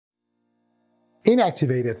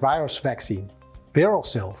inactivated virus vaccine, Vero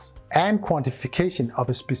cells, and quantification of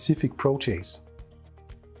a specific protease.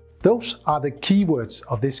 Those are the keywords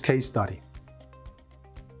of this case study.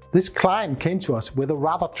 This client came to us with a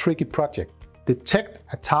rather tricky project: detect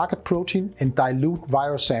a target protein in dilute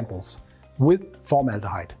virus samples with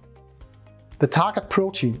formaldehyde. The target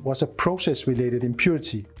protein was a process-related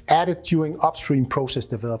impurity added during upstream process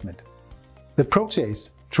development. The protease,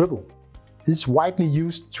 TrypLE, is widely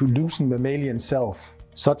used to loosen mammalian cells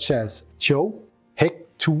such as CHO,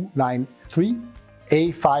 HEC293,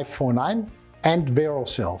 A549, and Vero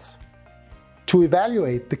cells. To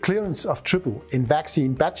evaluate the clearance of TrypLE in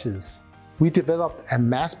vaccine batches, we developed a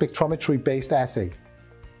mass spectrometry-based assay.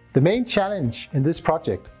 The main challenge in this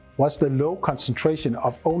project was the low concentration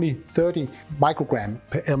of only 30 microgram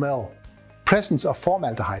per ml, presence of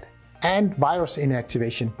formaldehyde, and virus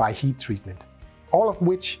inactivation by heat treatment, all of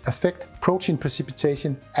which affect protein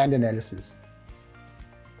precipitation and analysis.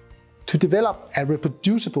 To develop a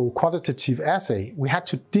reproducible quantitative assay, we had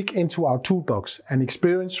to dig into our toolbox and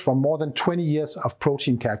experience from more than 20 years of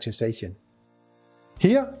protein characterization.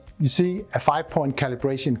 Here you see a 5-point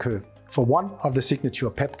calibration curve for one of the signature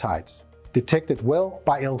peptides, detected well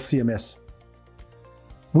by LCMS.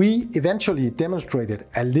 We eventually demonstrated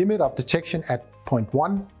a limit of detection at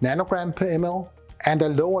 0.1 nanogram per ml and a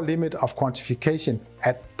lower limit of quantification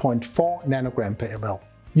at 0.4 nanogram per ml.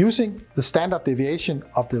 Using the standard deviation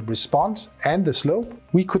of the response and the slope,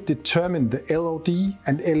 we could determine the LOD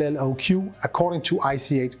and LLOQ according to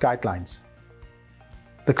ICH guidelines.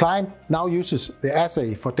 The client now uses the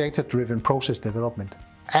assay for data-driven process development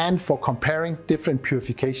and for comparing different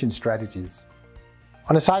purification strategies.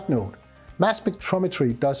 On a side note, mass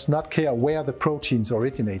spectrometry does not care where the proteins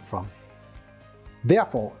originate from.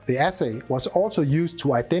 Therefore, the assay was also used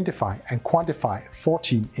to identify and quantify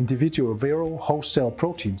 14 individual Vero host cell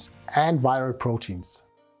proteins and viral proteins.